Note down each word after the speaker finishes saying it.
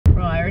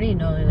already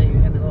know that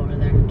you're gonna go over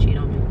there and cheat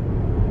on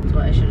me. That's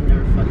why I should have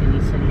never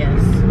fucking said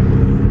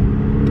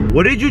yes.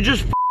 What did you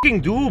just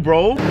fucking do,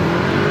 bro?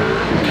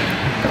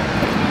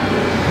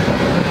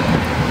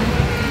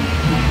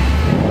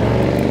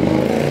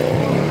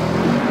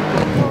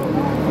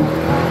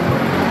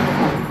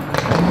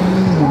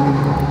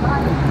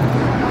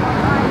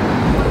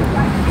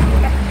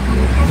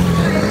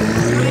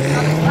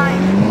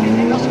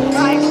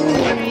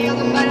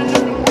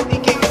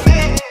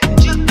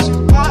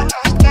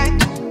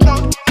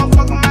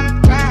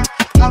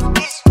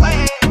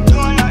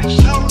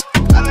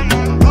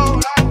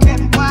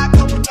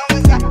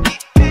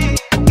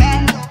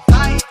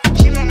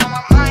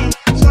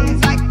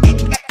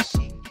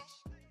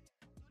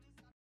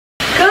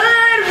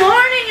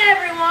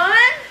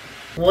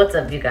 What's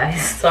up, you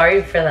guys?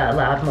 Sorry for that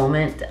loud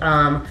moment.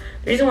 The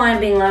reason why I'm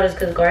being loud is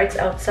because Garik's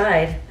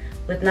outside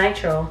with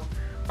Nitro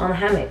on the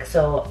hammock,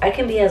 so I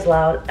can be as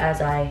loud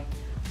as I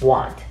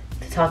want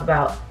to talk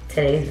about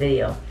today's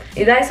video.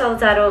 You guys saw the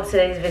title of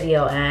today's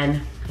video,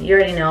 and you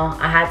already know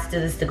I had to do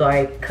this to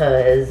Garik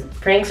because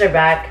pranks are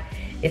back.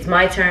 It's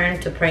my turn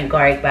to prank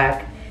Garik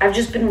back. I've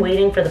just been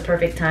waiting for the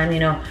perfect time, you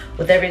know,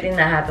 with everything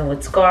that happened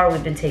with Scar.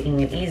 We've been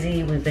taking it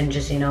easy. We've been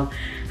just, you know,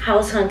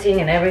 house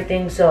hunting and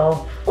everything.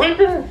 So we've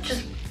been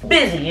just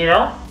busy, you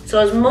know. So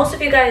as most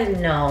of you guys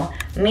know,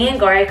 me and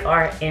Garik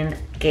are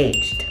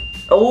engaged.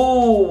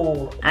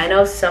 Oh, I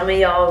know some of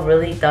y'all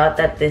really thought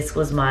that this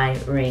was my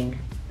ring.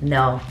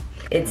 No,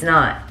 it's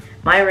not.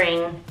 My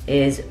ring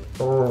is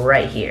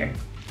right here.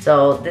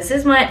 So this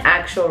is my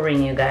actual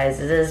ring, you guys.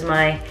 This is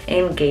my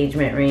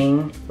engagement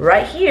ring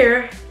right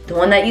here. The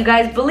one that you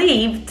guys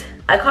believed.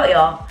 I caught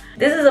y'all.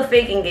 This is a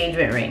fake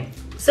engagement ring.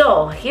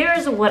 So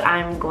here's what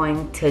I'm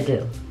going to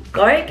do.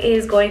 Garik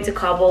is going to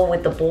cobble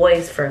with the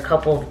boys for a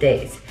couple of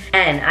days.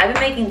 And I've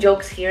been making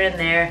jokes here and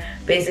there,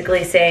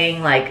 basically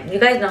saying like, you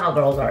guys know how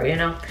girls are, you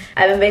know?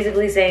 I've been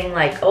basically saying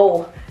like,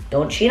 oh,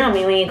 don't cheat on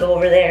me when you go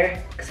over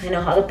there, because I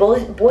know how the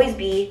boys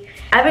be.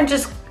 I've been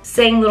just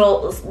saying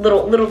little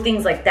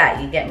things like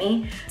that, you get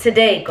me?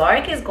 Today,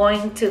 Garik is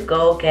going to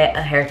go get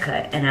a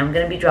haircut, and I'm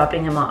gonna be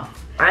dropping him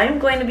off. I'm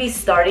going to be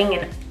starting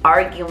an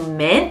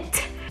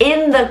argument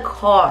in the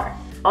car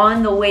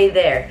on the way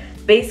there.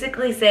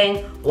 Basically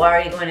saying, why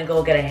are you going to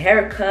go get a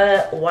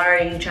haircut? Why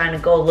are you trying to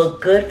go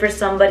look good for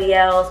somebody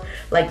else?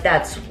 Like,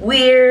 that's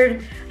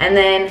weird. And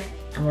then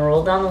I'm gonna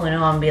roll down the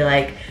window and be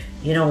like,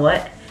 you know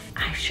what?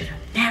 I should have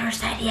never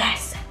said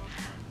yes.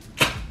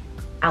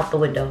 Out the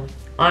window.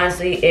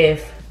 Honestly,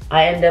 if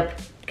I end up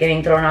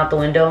getting thrown out the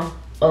window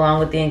along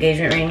with the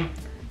engagement ring,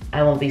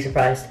 I won't be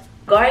surprised.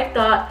 Garik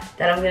thought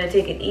that I'm gonna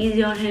take it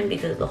easy on him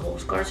because of the whole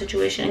Scar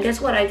situation, and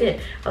guess what? I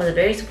did. I was a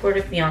very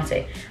supportive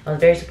fiance. I was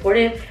very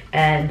supportive,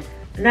 and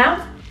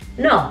now,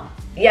 no.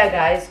 Yeah,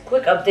 guys,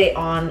 quick update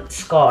on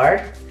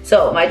Scar.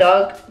 So my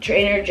dog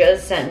trainer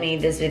just sent me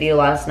this video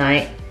last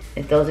night.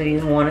 If those of you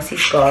who want to see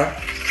Scar,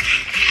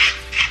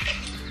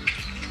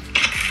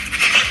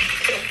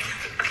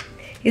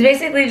 he's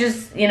basically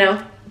just, you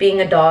know,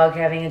 being a dog,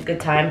 having a good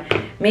time.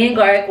 Me and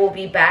Garik will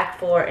be back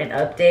for an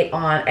update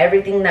on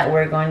everything that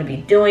we're going to be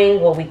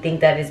doing, what we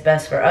think that is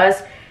best for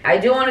us. I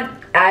do want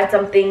to add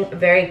something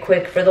very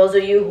quick for those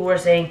of you who are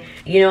saying,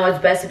 you know, it's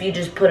best if you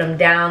just put him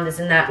down, this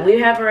and that. We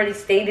have already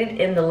stated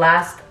in the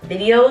last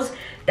videos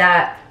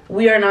that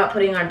we are not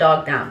putting our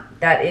dog down.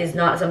 That is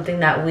not something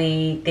that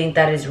we think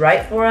that is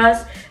right for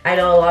us. I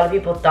know a lot of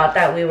people thought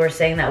that we were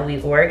saying that we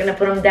were gonna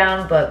put him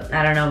down, but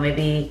I don't know,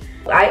 maybe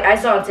I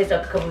saw on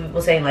TikTok a couple of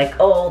people saying like,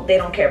 oh, they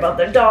don't care about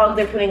their dog,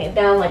 they're putting it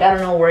down. Like, I don't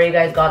know where you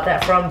guys got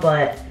that from,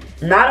 but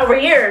not over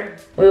here.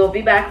 We will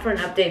be back for an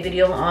update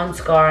video on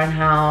Scar and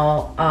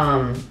how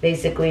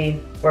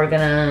basically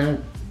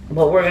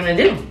what we're gonna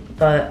do.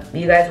 But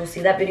you guys will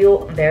see that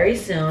video very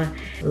soon.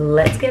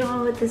 Let's get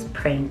on with this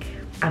prank.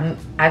 I'm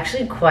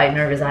actually quite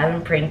nervous. I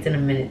haven't pranked in a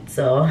minute,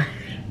 so.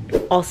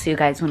 Also, you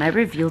guys, when I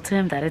reveal to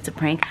him that it's a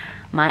prank,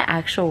 my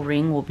actual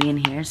ring will be in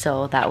here,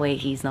 so that way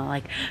he's not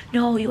like,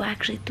 no, you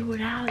actually threw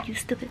it out, you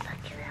stupid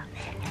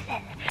fucking.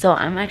 So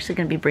I'm actually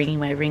gonna be bringing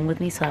my ring with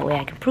me, so that way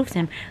I can prove to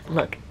him,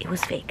 look, it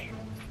was fake.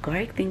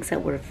 Garik thinks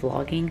that we're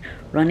vlogging,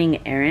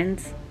 running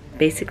errands,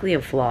 basically a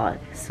vlog.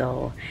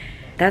 So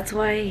that's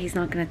why he's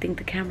not gonna think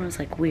the camera's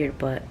like weird,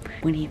 but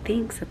when he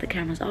thinks that the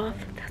camera's off,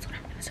 that's when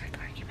I'm gonna start the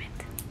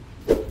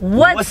argument.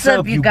 What's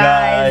up, you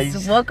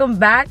guys? Welcome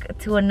back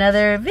to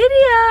another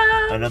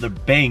video. Another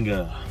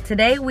banger.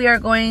 Today we are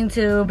going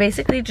to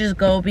basically just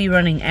go be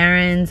running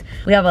errands.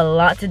 We have a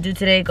lot to do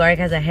today. Garik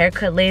has a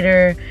haircut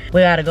later.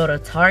 We gotta go to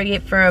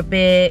Target for a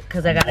bit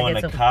because I gotta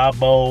get some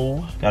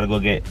Cabo. Gotta go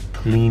get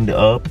cleaned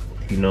up,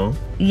 you know.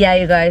 Yeah,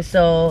 you guys.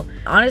 So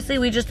honestly,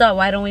 we just thought,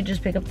 why don't we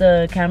just pick up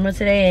the camera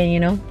today and,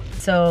 you know.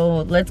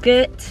 So let's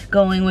get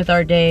going with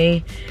our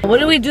day. What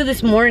did we do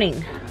this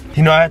morning?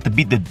 You know, I had to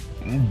beat the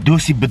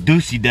doozy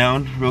badoozy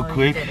down real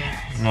quick.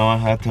 You know, I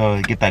had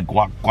to get that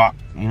guac guac,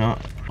 you know.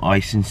 I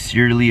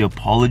sincerely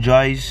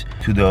apologize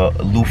to the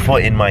loofah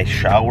in my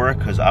shower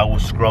because I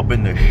was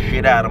scrubbing the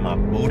shit out of my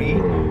booty.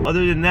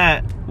 Other than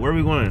that, where are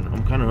we going?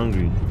 I'm kind of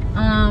hungry.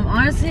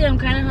 Honestly, I'm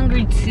kind of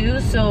hungry too.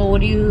 So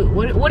what do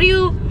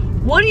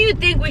you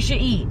think we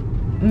should eat,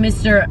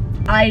 Mr.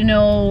 I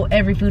know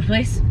every food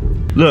place?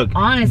 Look,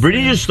 honestly,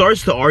 Brittany just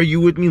starts to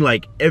argue with me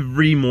like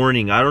every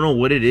morning. I don't know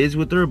what it is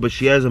with her, but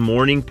she has a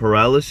morning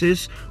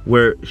paralysis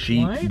where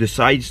she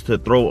decides to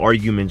throw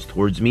arguments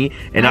towards me.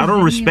 And I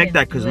don't respect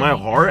that because my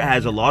heart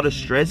has a lot of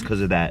stress because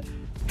of that.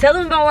 Tell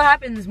them about what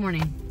happened this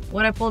morning.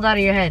 What I pulled out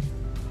of your head.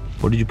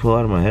 What did you pull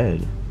out of my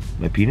head?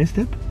 My penis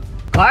tip?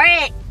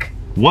 Garik!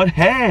 What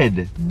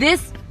head?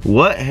 This.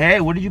 What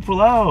head? What did you pull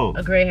out?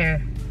 A gray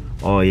hair.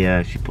 Oh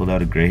yeah, she pulled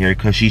out a gray hair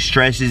because she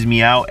stresses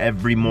me out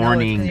every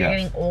morning. No, it's 'cause you're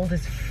getting old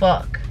as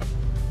fuck.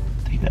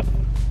 Take that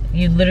back.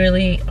 You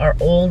literally are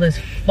old as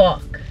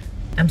fuck.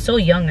 I'm so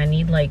young, I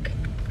need like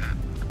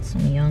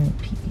some young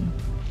pee.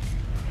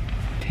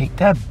 Take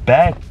that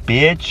back,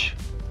 bitch.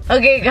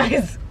 Okay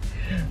guys,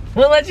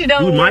 we'll let you know.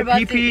 Dude, what my we're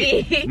about to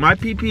eat. my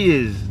pee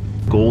is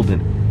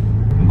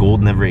golden.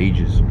 Gold never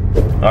ages.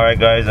 All right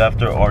guys,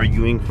 after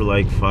arguing for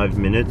like 5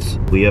 minutes,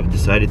 we have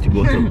decided to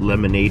go to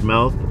Lemonade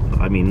Mouth.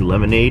 I mean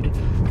lemonade.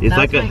 It's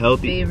like a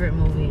healthy favorite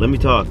movie. Let me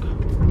talk.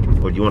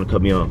 Or do you want to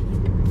cut me off?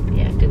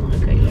 Yeah, I do want to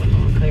cut you off. I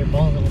want to cut your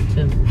balls off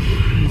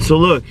too. So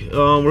look,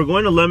 we're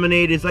going to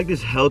Lemonade. It's like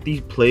this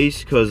healthy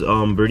place because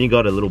Brittany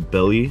got a little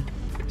belly.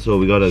 So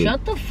we gotta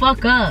shut the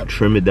fuck up.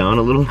 Trim it down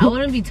a little. I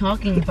wouldn't be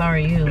talking if I were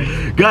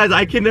you. Guys,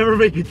 I can never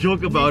make a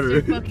joke about her.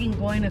 You're fucking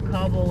going to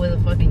Cabo with a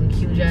fucking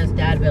huge ass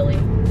dad belly.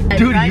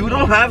 Dude, you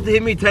don't have to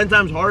hit me 10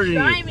 times harder.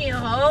 Try me,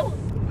 ho.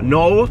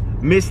 No,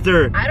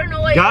 Mr. I don't know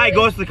what guy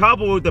goes to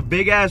Cabo with a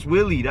big ass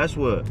willy. That's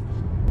what.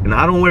 And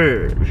I don't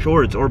wear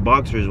shorts or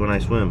boxers when I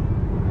swim.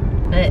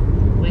 But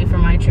wait for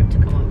my trip to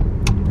come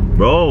up.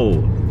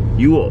 Bro,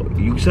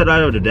 you said I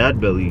have a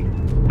dad belly.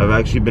 I've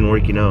actually been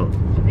working out.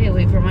 Okay,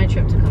 wait for my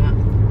trip to come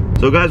up.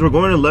 So guys, we're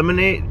going to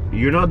Lemonade.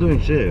 You're not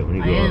doing shit when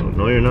you go out.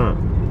 No, you're not.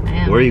 I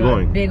am. Where are you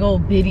going? Big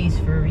old biddies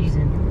for a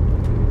reason.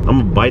 I'm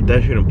gonna bite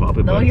that shit and pop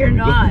it. No, you're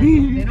not.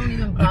 They don't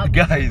even pop.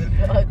 Guys,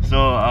 so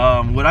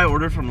what I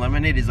ordered from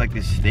Lemonade is like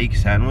this steak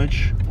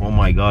sandwich. Oh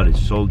my god, it's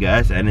so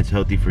gas and it's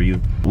healthy for you.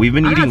 We've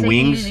been eating wings. I'm not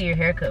taking you to your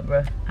haircut,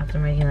 bro. After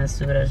making that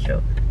stupid ass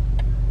joke.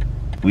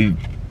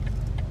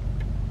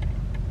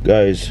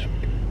 Guys,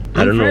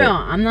 I don't know. Real,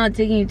 I'm not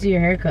taking you to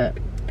your haircut.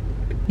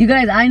 You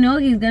guys, I know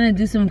he's gonna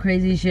do some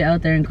crazy shit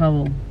out there in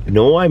Cabo.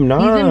 No, I'm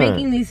not. He's been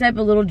making these type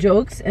of little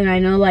jokes, and I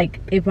know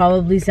like it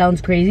probably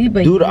sounds crazy,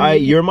 but dude,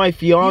 you're my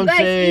fiance. You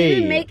guys, he's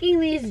been making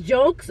these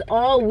jokes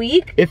all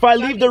week. If I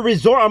leave the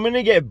resort, I'm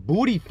gonna get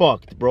booty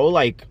fucked, bro.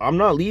 Like, I'm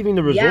not leaving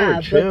the resort.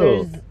 Yeah,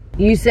 chill. But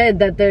you said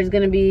that there's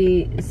gonna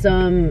be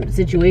some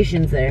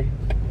situations there.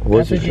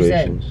 What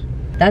situations?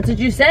 That's what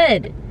you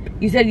said.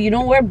 You said you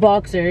don't wear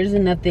boxers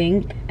and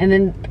nothing, and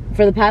then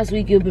for the past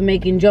week you've been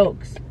making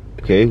jokes.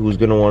 Okay, who's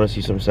gonna want to see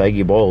some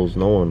saggy balls?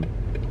 No one.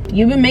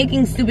 You've been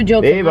making stupid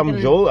jokes. Babe, I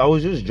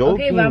was just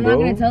joking, okay, but I'm not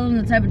gonna tell them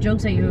the type of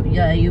jokes that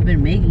you've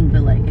been making,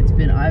 but like it's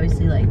been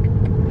obviously like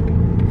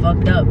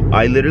fucked up.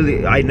 I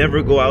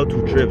never go out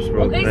to trips,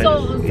 bro. Okay,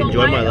 so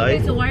enjoy my life.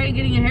 Okay, so why are you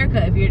getting a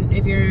haircut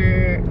if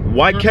you're?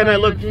 Why can't I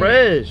look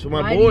fresh for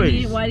my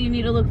boys? Why do you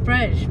need to look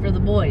fresh for the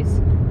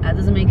boys? That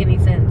doesn't make any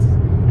sense.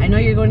 I know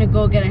you're going to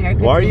go get a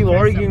haircut. Why are you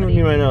arguing with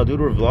me right now,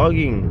 dude? We're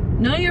vlogging.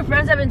 None of your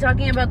friends have been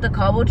talking about the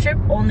Cabo trip.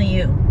 Only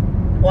you.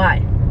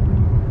 Why?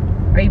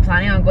 Are you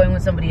planning on going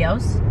with somebody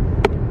else?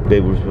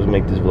 Babe, we're supposed to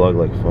make this vlog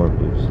like fun,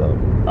 dude. Stop.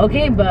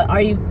 Okay, but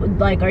are you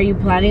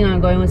planning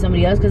on going with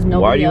somebody else? Because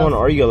nobody. Why do you want to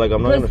argue? Like,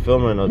 I'm not gonna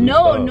film right now. Dude,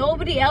 no, stop.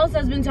 Nobody else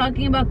has been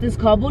talking about this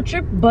Cabo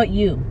trip, but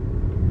you.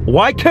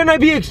 Why can't I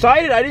be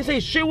excited? I didn't say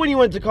shit when you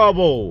went to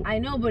Cabo. I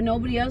know, but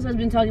nobody else has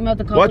been talking about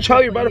the Cabo Watch trip.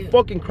 out, you're about to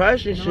fucking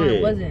crash and shit.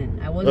 I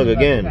wasn't Look, about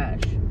again. to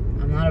crash.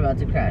 I'm not about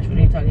to crash. What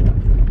are you talking about?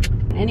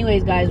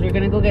 Anyways, guys, we're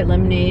gonna go get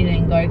lemonade,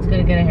 and Garik's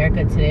gonna get a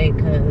haircut today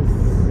because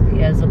he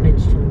has a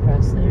bitch to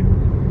impress there.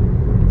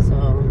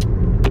 So.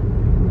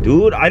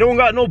 Dude, I don't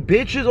got no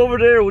bitches over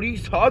there. What are you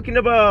talking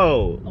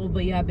about? Oh,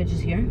 but you have bitches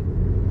here?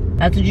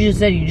 That's what you just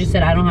said. You just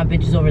said I don't have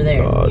bitches over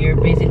there. God, you're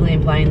basically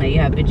implying that you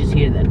have bitches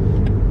here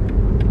then.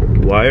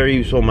 Why are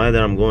you so mad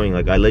that I'm going?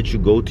 Like, I let you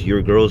go to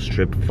your girl's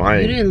trip,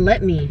 fine. You didn't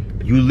let me.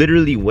 You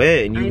literally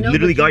went, and you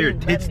literally got your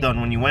tits done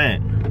when you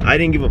went. I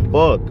didn't give a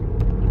fuck.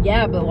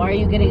 Yeah, but why are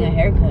you getting a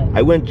haircut?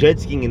 I went jet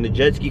skiing and the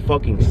jet ski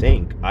fucking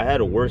sank. I had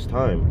a worse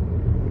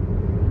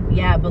time.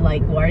 Yeah, but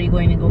like, why are you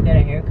going to go get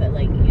a haircut?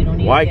 Like, you don't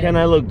even Why can't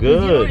I look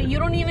good? You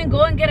don't even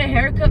go and get a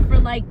haircut for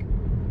like,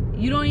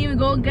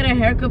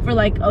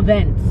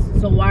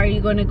 events. So why are you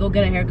going to go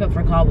get a haircut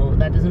for Cabo?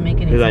 That doesn't make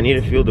any sense. Because I need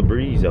to feel the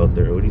breeze out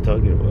there. What are you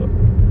talking about?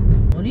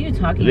 What are you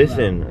talking about?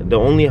 Listen, the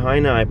only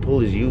hyena I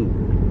pull is you.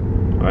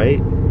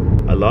 Alright?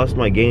 I lost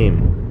my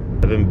game.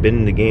 I haven't been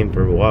in the game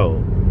for a while.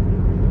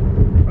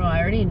 Bro, I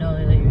already know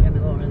that you're gonna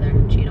go over there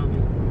and cheat on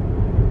me.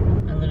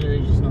 I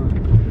literally just know it.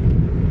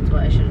 That's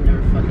why I should have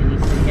never fucking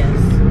eaten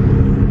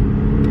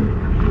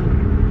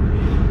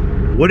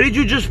guess. What did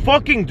you just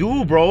fucking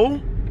do,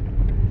 bro?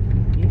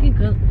 You can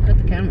cut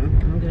the camera.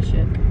 I don't give a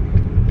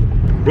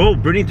shit. Bro,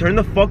 Brittany, turn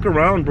the fuck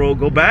around, bro.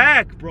 Go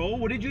back, bro.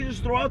 What did you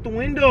just throw out the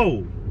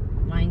window?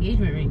 My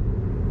engagement ring.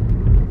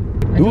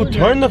 Dude,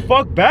 turn the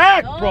fuck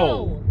back,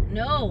 bro.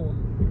 No.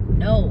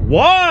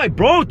 Why,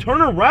 bro?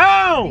 Turn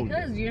around.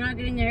 Because you're not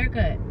getting a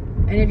haircut.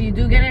 And if you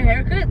do get a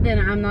haircut, then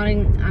I'm not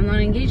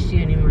engaged to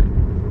you anymore.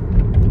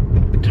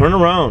 Turn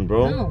around,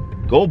 bro. No.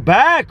 Go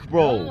back,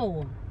 bro.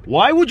 No.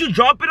 Why would you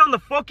drop it on the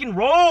fucking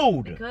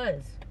road?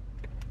 Because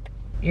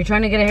you're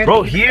trying to get a haircut.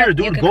 Bro, here,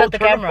 dude. Go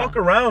turn the fuck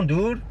around,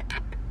 dude.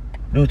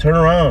 Dude, turn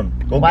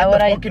around. Go get the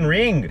fucking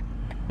ring.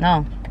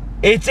 No.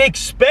 It's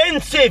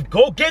expensive.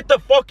 Go get the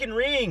fucking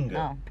ring.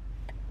 No.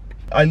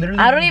 I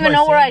don't even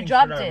know where I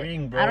dropped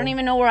it. I don't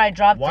even know where I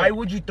dropped it. Why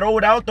would you throw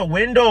it out the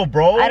window,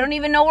 bro? I don't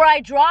even know where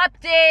I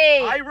dropped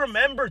it. I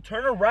remember.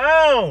 Turn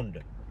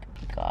around.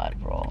 God,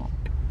 bro.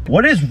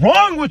 What is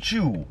wrong with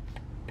you?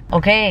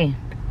 Okay.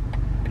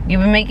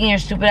 You've been making your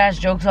stupid ass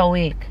jokes all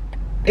week.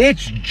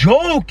 It's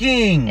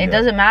joking. It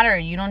doesn't matter.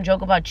 You don't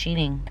joke about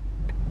cheating.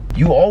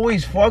 You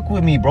always fuck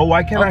with me, bro.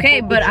 Why can't I fuck with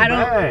you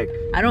back?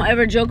 I don't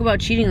ever joke about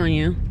cheating on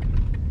you.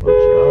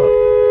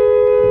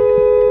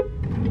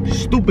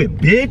 Stupid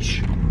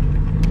bitch.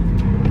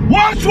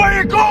 Watch where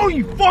you're going,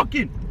 you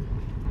fucking.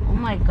 Oh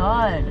my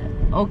god.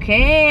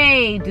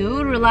 Okay,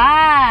 dude,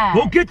 relax.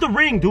 Go get the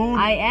ring, dude.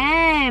 I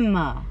am.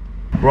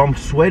 Bro, I'm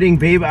sweating,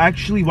 babe.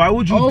 Actually, why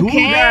would you do that?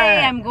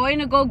 Okay, I'm going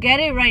to go get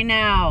it right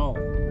now.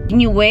 Can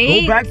you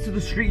wait? Go back to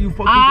the street, you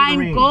fucking I'm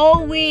ring.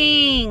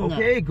 going.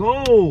 Okay,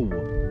 go.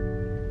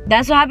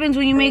 That's what happens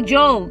when you make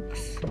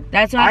jokes.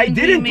 That's what happens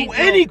I didn't do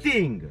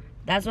anything.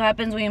 That's what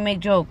happens when you make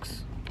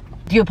jokes.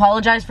 Do you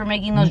apologize for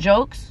making those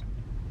jokes?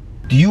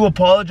 Do you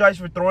apologize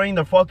for throwing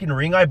the fucking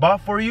ring I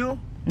bought for you?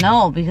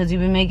 No, because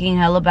you've been making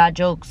hella bad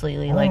jokes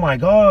lately. Oh my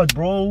god,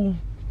 bro.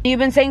 You've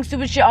been saying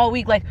stupid shit all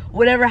week, like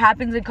whatever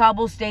happens in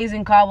Cabo stays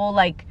in Cabo.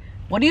 Like,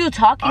 what are you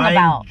talking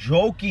about? I'm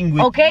joking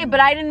with you. Okay, but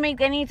I didn't make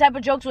any type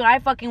of jokes when I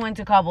fucking went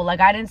to Cabo. Like,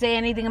 I didn't say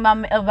anything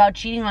about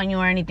cheating on you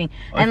or anything.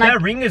 And if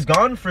that ring is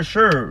gone, for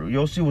sure,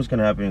 you'll see what's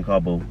gonna happen in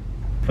Cabo.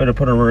 Better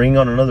put a ring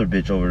on another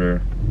bitch over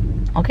there.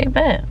 Okay,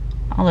 bet.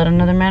 I'll let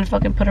another man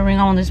fucking put a ring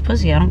on this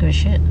pussy. I don't give a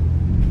shit.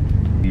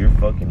 You're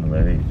fucking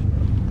hilarious.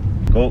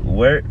 Go,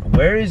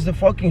 where is the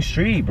fucking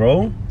street,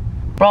 bro?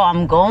 Bro,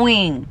 I'm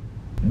going.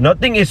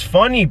 Nothing is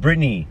funny,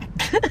 Britney.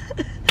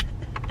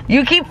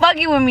 You keep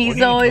fucking with me,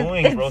 what are you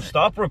doing, bro?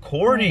 Stop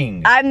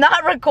recording. I'm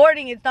not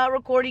recording. It's not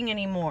recording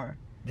anymore.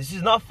 This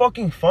is not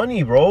fucking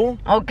funny, bro.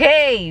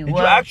 Okay. Did you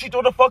actually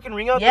throw the fucking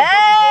ring out?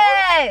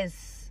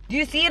 Yes. Do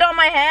you see it on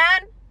my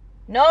hand?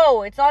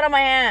 No, it's not on my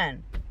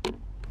hand.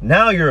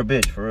 Now you're a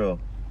bitch, for real.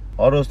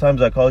 All those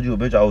times I called you a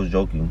bitch, I was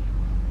joking.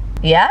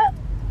 Yeah?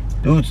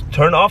 Dude,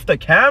 turn off the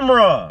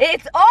camera.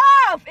 It's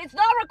off. It's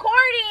not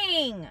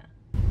recording.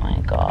 My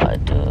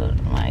god,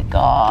 dude. My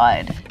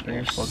god.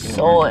 You're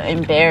so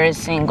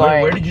embarrassing,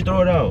 Garik. Where did you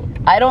throw it out?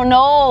 I don't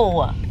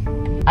know.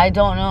 I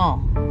don't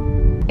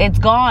know. It's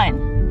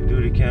gone.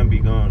 Dude, it can't be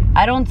gone.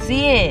 I don't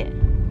see it.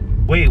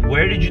 Wait,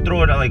 where did you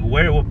throw it out? Like,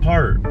 where? What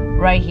part?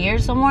 Right here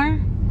somewhere?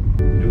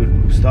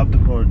 Dude, stop the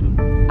car, dude.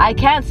 I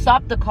can't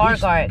stop the car,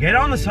 Garik. Get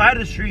on the side of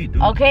the street,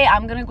 dude. Okay,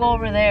 I'm gonna go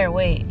over there.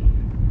 Wait.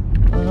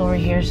 It was over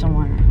here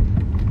somewhere.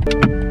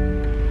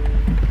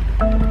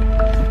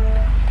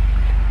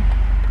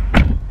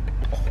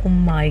 Oh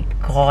my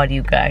god,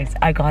 you guys.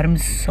 I got him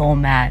so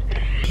mad.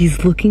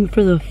 He's looking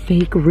for the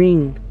fake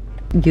ring.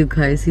 You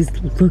guys, he's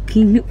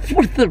looking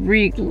for the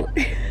ring.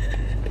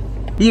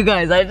 You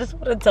guys, I just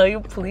want to tell you,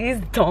 please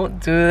don't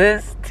do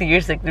this to your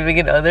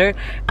significant other.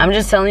 I'm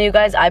just telling you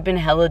guys, I've been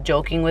hella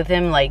joking with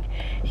him. Like,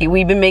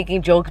 we've been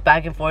making jokes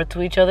back and forth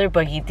to each other,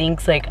 but he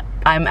thinks, like,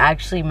 I'm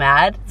actually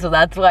mad. So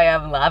that's why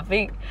I'm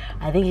laughing.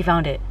 I think he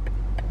found it.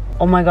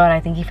 Oh my god, I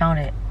think he found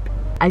it.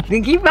 I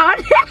think he found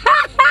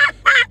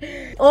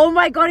it. Oh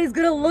my god, he's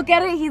gonna look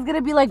at it. He's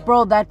gonna be like,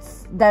 bro,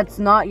 that's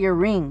not your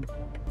ring.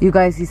 You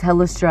guys, he's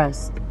hella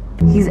stressed.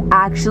 He's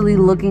actually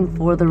looking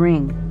for the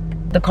ring.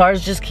 The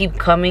cars just keep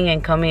coming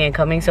and coming and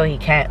coming, so he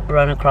can't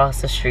run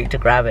across the street to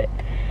grab it.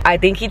 I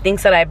think he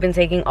thinks that I've been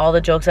taking all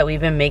the jokes that we've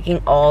been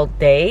making all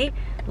day,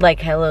 like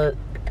hella,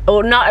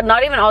 oh,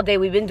 not even all day,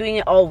 we've been doing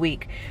it all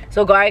week.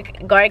 So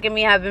Garik and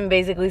me have been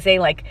basically saying,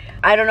 like,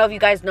 I don't know if you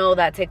guys know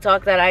that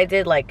TikTok that I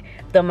did, like,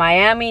 the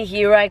Miami,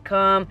 here I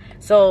come.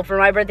 So for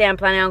my birthday, I'm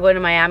planning on going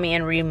to Miami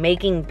and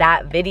remaking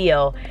that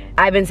video.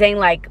 I've been saying,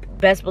 like,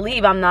 best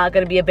believe I'm not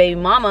gonna be a baby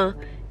mama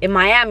in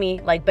Miami.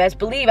 Like, best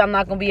believe I'm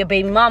not gonna be a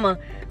baby mama.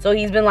 So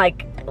he's been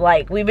like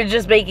we've been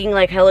just making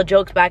like hella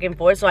jokes back and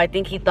forth. So I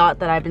think he thought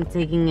that I've been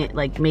taking it,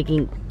 like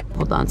making,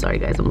 hold on, sorry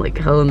guys, I'm like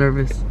hella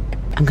nervous.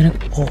 I'm gonna,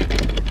 oh,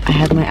 I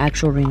have my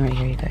actual ring right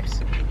here, you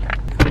guys.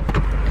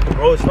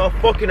 Bro, it's not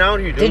fucking out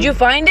here, dude. Did you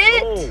find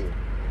it? No.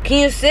 Can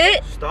you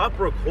sit? Stop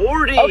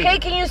recording. Okay,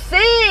 can you sit?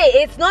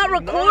 It's not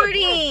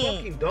recording. I'm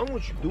fucking done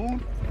with you,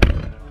 dude.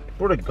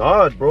 Swear to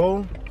God,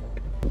 bro.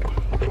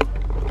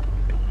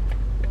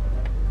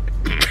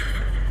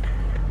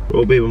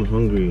 Bro, babe, I'm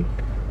hungry.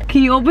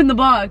 Can you open the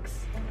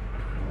box?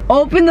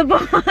 Open the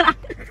box.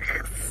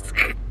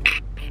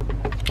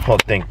 Oh,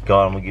 thank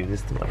God, I'm gonna give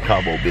this to my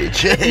Cabo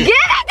bitch. Get it,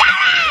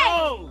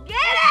 Garik!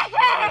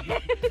 Get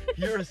it!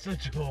 You're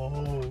such a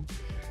hoe.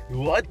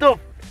 What the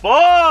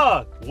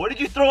fuck? What did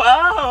you throw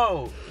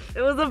out?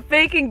 It was a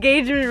fake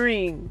engagement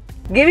ring.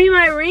 Give me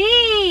my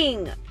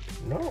ring!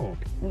 No.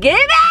 Give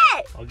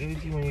it! I'll give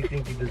it to you when you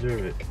think you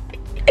deserve it.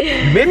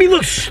 You made me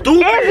look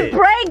stupid. It's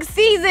prank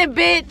season,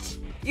 bitch.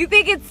 You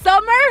think it's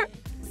summer?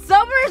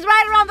 Summer's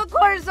right around the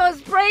corner, so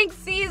it's prank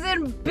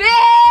season,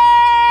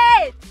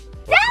 bitch!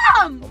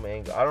 Damn! I'm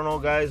angry. I don't know,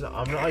 guys.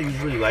 I'm not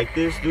usually like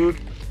this, dude.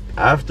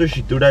 After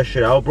she threw that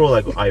shit out, bro,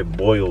 like I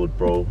boiled,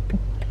 bro.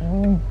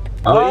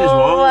 What is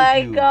wrong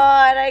with you?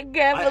 God, I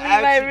can't believe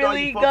I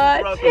really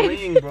got the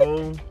ring,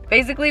 bro.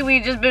 Basically,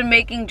 we just been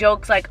making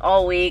jokes like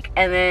all week,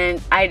 and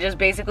then I just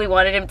basically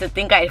wanted him to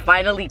think I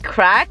finally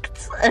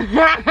cracked.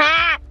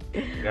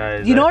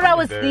 Guys, you know what I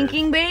was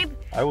thinking, babe?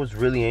 I was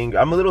really angry.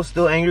 I'm a little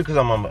still angry because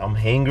I'm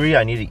hangry.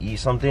 I need to eat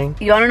something.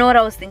 You wanna know what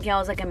I was thinking? I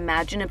was like,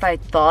 imagine if I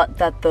thought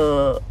that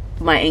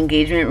my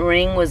engagement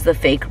ring was the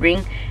fake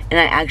ring, and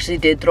I actually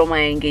did throw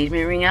my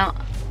engagement ring out.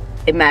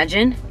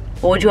 Imagine.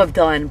 What would you have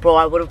done? Bro,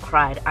 I would have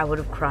cried. I would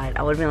have cried.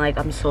 I would have been like,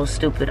 I'm so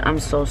stupid. I'm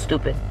so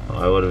stupid.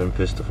 I would have been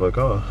pissed the fuck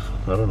off.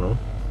 I don't know.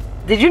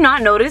 Did you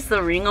not notice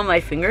the ring on my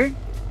finger?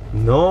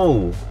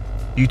 No.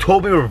 You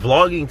told me we were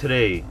vlogging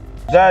today.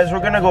 Guys,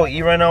 we're gonna go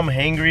eat right now. I'm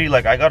hangry.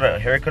 Like, I got a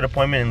haircut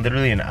appointment in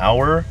literally an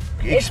hour.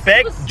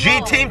 Expect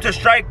G-Team to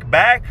strike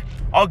back.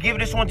 I'll give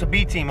this one to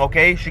B-Team,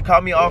 okay? She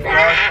caught me off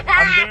guard.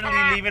 I'm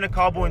literally leaving a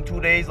Cabo in 2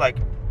 days. Like,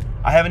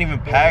 I haven't even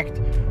packed.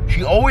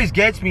 She always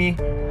gets me.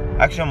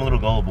 Actually, I'm a little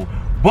gullible.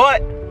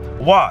 But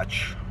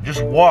watch,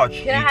 just watch.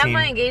 Can I have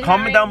my engagement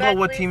Comment down below back,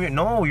 what please? team you're.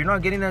 No, you're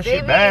not getting that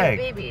shit back.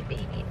 Baby.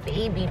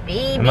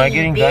 Am I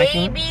getting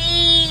vacuumed?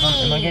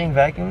 Am I getting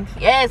vacuumed?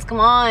 Yes, come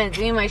on,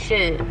 give me my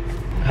shit.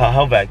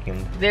 How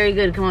vacuumed? Very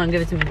good, come on,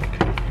 give it to me.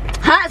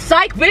 Ha,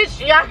 psych,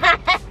 bitch!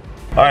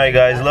 All right,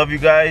 guys, love you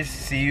guys.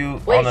 See you.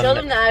 Wait, show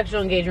them the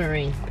actual engagement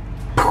ring.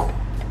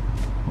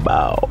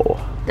 Bow.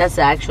 That's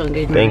the actual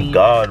engagement ring. Thank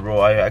God, bro.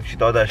 I actually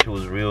thought that shit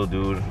was real,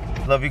 dude.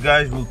 Love you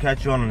guys. We'll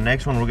catch you on the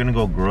next one. We're gonna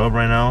go grub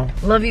right now.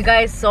 Love you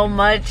guys so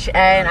much,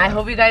 and I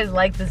hope you guys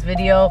like this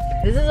video.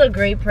 This is a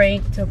great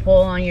prank to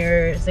pull on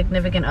your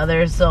significant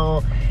other,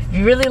 so if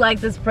you really like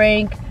this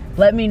prank,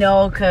 let me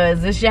know,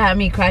 because this shit had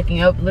me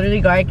cracking up.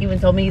 Literally, Garik even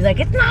told me, he's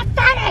like, it's not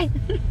funny.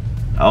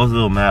 I was a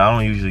little mad. I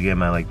don't usually get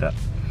mad like that.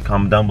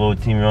 Comment down below,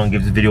 Team Your Own.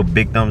 Give this video a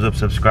big thumbs up,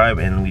 subscribe,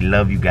 and we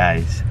love you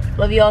guys.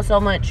 Love you all so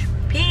much.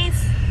 Peace.